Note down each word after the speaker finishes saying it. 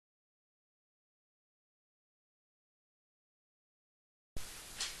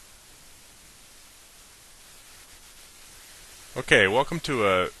Okay, welcome to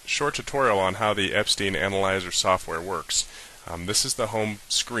a short tutorial on how the Epstein Analyzer software works. This is the home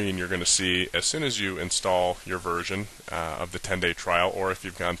screen you're going to see as soon as you install your version of the 10-day trial, or if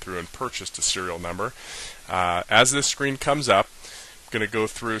you've gone through and purchased a serial number. As this screen comes up, I'm going to go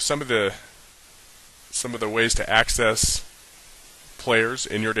through some of the ways to access players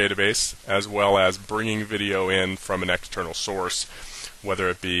in your database, as well as bringing video in from an external source, whether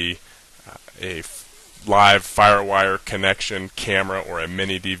it be a live FireWire connection camera or a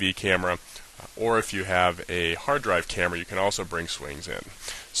mini DV camera, or if you have a hard drive camera, you can also bring swings in.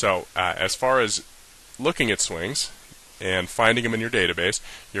 So as far as looking at swings and finding them in your database,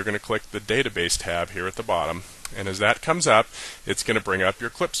 you're going to click the database tab here at the bottom, and as that comes up, it's going to bring up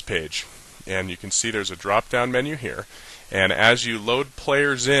your clips page, and you can see there's a drop down menu here, and as you load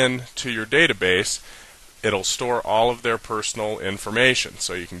players in to your database, it'll store all of their personal information,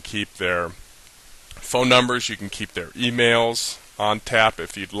 so you can keep their phone numbers, you can keep their emails on tap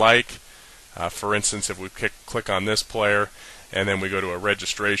if you'd like. For instance, if we click on this player and then we go to a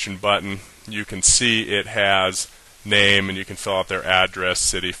registration button, you can see it has name, and you can fill out their address,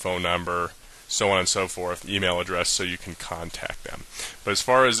 city, phone number, so on and so forth, email address, so you can contact them. But as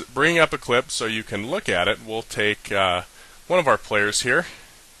far as bringing up a clip so you can look at it, we'll take one of our players here,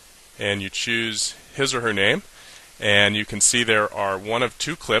 and you choose his or her name, and you can see there are one of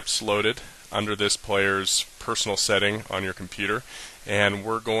two clips loaded under this player's personal setting on your computer, and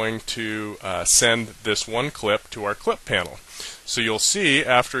we're going to send this one clip to our clip panel. So you'll see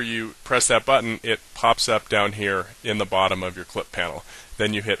after you press that button, it pops up down here in the bottom of your clip panel.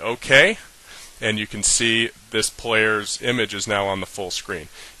 Then you hit OK, and you can see this player's image is now on the full screen.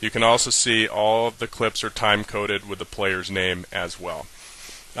 You can also see all of the clips are time coded with the player's name as well.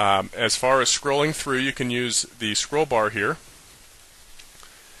 As far as scrolling through, you can use the scroll bar here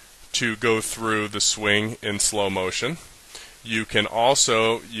to go through the swing in slow motion. You can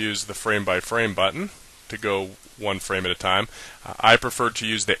also use the frame by frame button to go one frame at a time. I prefer to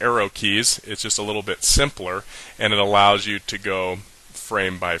use the arrow keys. It's just a little bit simpler, and it allows you to go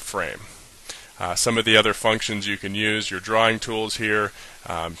frame by frame. Some of the other functions you can use, your drawing tools here.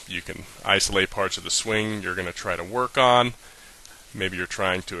 You can isolate parts of the swing you're going to try to work on. Maybe you're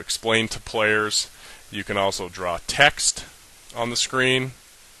trying to explain to players. You can also draw text on the screen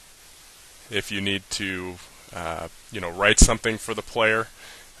if you need to write something for the player.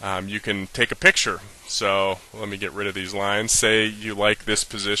 You can take a picture. So let me get rid of these lines. Say you like this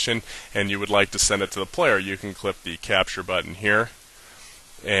position and you would like to send it to the player. You can click the capture button here,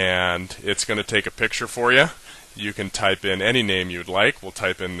 and it's going to take a picture for you. You can type in any name you'd like. We'll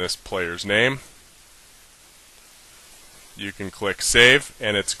type in this player's name. You can click save,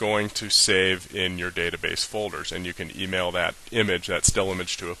 and it's going to save in your database folders, and you can email that image, that still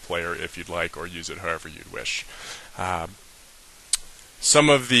image, to a player if you'd like, or use it however you'd wish. Some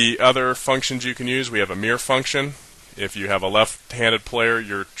of the other functions you can use, we have a mirror function. If you have a left-handed player,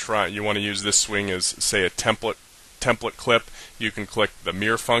 you want to use this swing as, say, a template clip, you can click the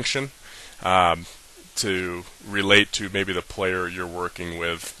mirror function to relate to maybe the player you're working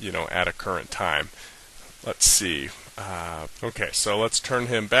with, at a current time. Let's see. Okay, so let's turn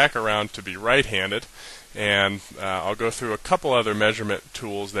him back around to be right-handed, and I'll go through a couple other measurement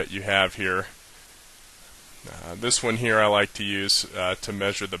tools that you have here. This one here I like to use to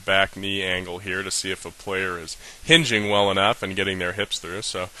measure the back knee angle here to see if a player is hinging well enough and getting their hips through.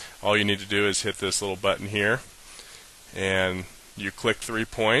 So all you need to do is hit this little button here, and you click 3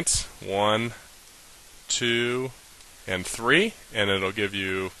 points, 1, 2, and 3, and it'll give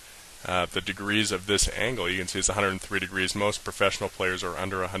you the degrees of this angle. You can see it's 103 degrees. Most professional players are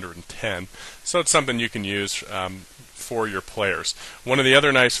under 110. So it's something you can use for your players. One of the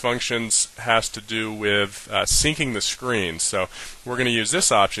other nice functions has to do with syncing the screens. So we're going to use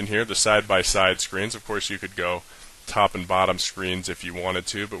this option here, the side-by-side screens. Of course, you could go top and bottom screens if you wanted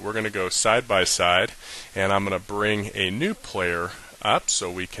to, but we're going to go side-by-side, and I'm going to bring a new player up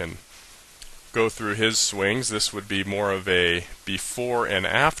so we can go through his swings. This would be more of a before and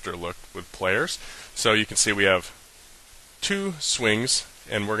after look with players. So you can see we have two swings,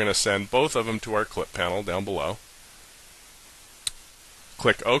 and we're going to send both of them to our clip panel down below.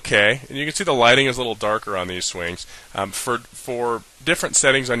 Click OK, and you can see the lighting is a little darker on these swings. For different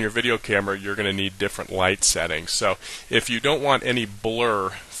settings on your video camera, you're going to need different light settings. So if you don't want any blur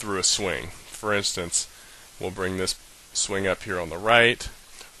through a swing, for instance, we'll bring this swing up here on the right.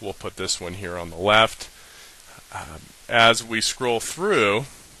 We'll put this one here on the left. As we scroll through,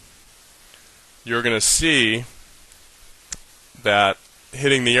 you're going to see that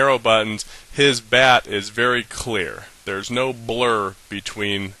hitting the arrow buttons, his bat is very clear. There's no blur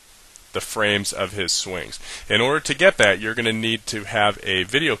between the frames of his swings. In order to get that, you're going to need to have a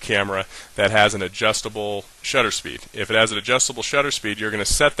video camera that has an adjustable shutter speed. If it has an adjustable shutter speed, you're going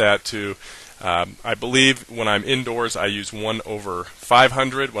to set that to, I believe when I'm indoors I use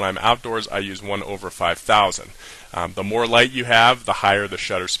 1/500. When I'm outdoors I use 1/5000. The more light you have, the higher the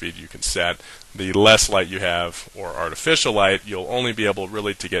shutter speed you can set. The less light you have, or artificial light, you'll only be able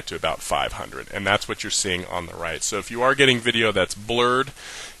really to get to about 500, and that's what you're seeing on the right. So if you are getting video that's blurred,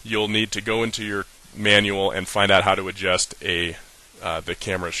 you'll need to go into your manual and find out how to adjust the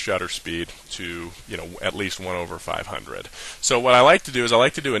camera's shutter speed to, at least 1/500. So what I like to do is I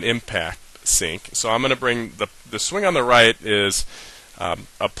like to do an impact sync. So I'm going to bring the swing on the right is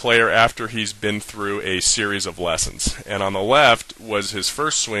a player after he's been through a series of lessons, and on the left was his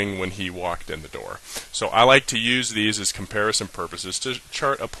first swing when he walked in the door. So I like to use these as comparison purposes to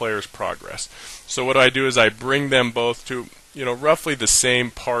chart a player's progress. So what I do is I bring them both to roughly the same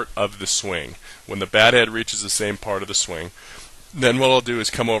part of the swing. When the bat head reaches the same part of the swing, then what I'll do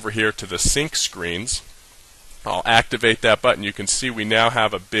is come over here to the sync screens. I'll activate that button. You can see we now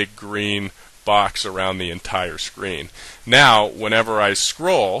have a big green box around the entire screen. Now, whenever I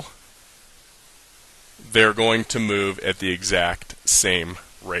scroll, they're going to move at the exact same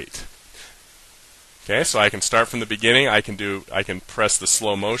rate. Okay, so I can start from the beginning. I can press the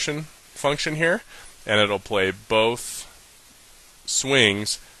slow motion function here, and it'll play both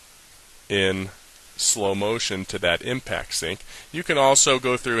swings in slow motion to that impact sync. You can also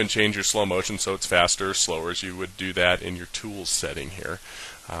go through and change your slow motion so it's faster or slower, as you would do that in your tools setting here.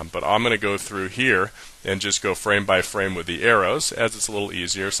 But I'm going to go through here and just go frame by frame with the arrows, as it's a little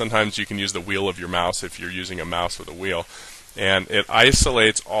easier. Sometimes you can use the wheel of your mouse if you're using a mouse with a wheel, and it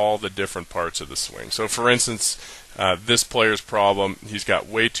isolates all the different parts of the swing. So for instance, this player's problem, he's got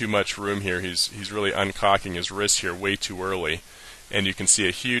way too much room here. He's really uncocking his wrist here way too early, and you can see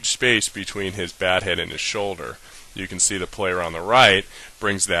a huge space between his bat head and his shoulder. You can see the player on the right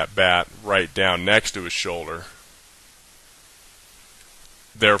brings that bat right down next to his shoulder,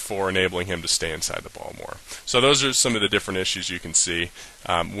 therefore enabling him to stay inside the ball more. So those are some of the different issues you can see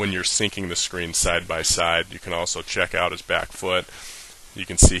when you're syncing the screen side by side. You can also check out his back foot. You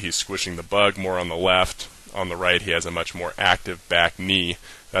can see he's squishing the bug more on the left. On the right, he has a much more active back knee.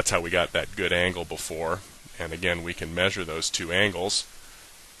 That's how we got that good angle before. And again, we can measure those two angles.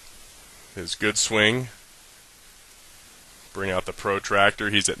 His good swing, bring out the protractor.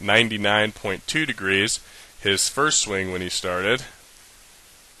 He's at 99.2 degrees. His first swing when he started,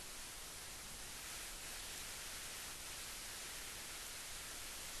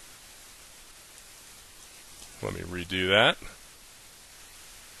 let me redo that,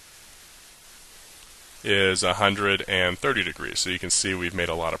 is 130 degrees. So you can see we've made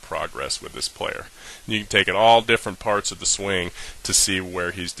a lot of progress with this player. You can take it all different parts of the swing to see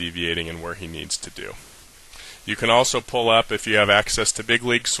where he's deviating and where he needs to do. You can also pull up, if you have access to big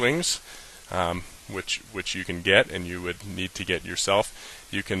league swings, which you can get and you would need to get yourself.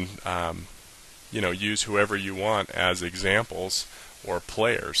 You can use whoever you want as examples or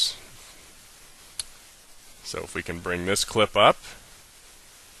players. So if we can bring this clip up,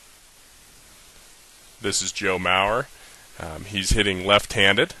 this is Joe Mauer. He's hitting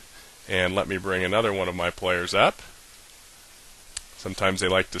left-handed, and let me bring another one of my players up. Sometimes they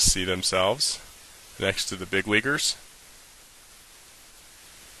like to see themselves next to the big leaguers.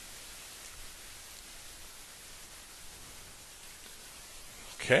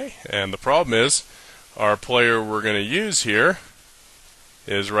 Okay, and the problem is our player we're going to use here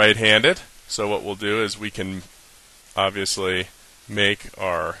is right-handed. So what we'll do is we can obviously make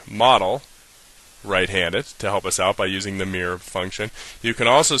our model right-handed to help us out by using the mirror function. You can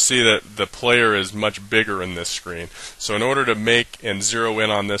also see that the player is much bigger in this screen. So in order to make and zero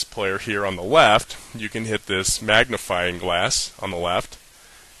in on this player here on the left, you can hit this magnifying glass on the left.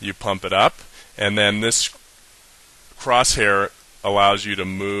 You pump it up, and then this crosshair allows you to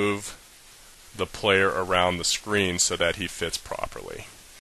move the player around the screen so that he fits properly.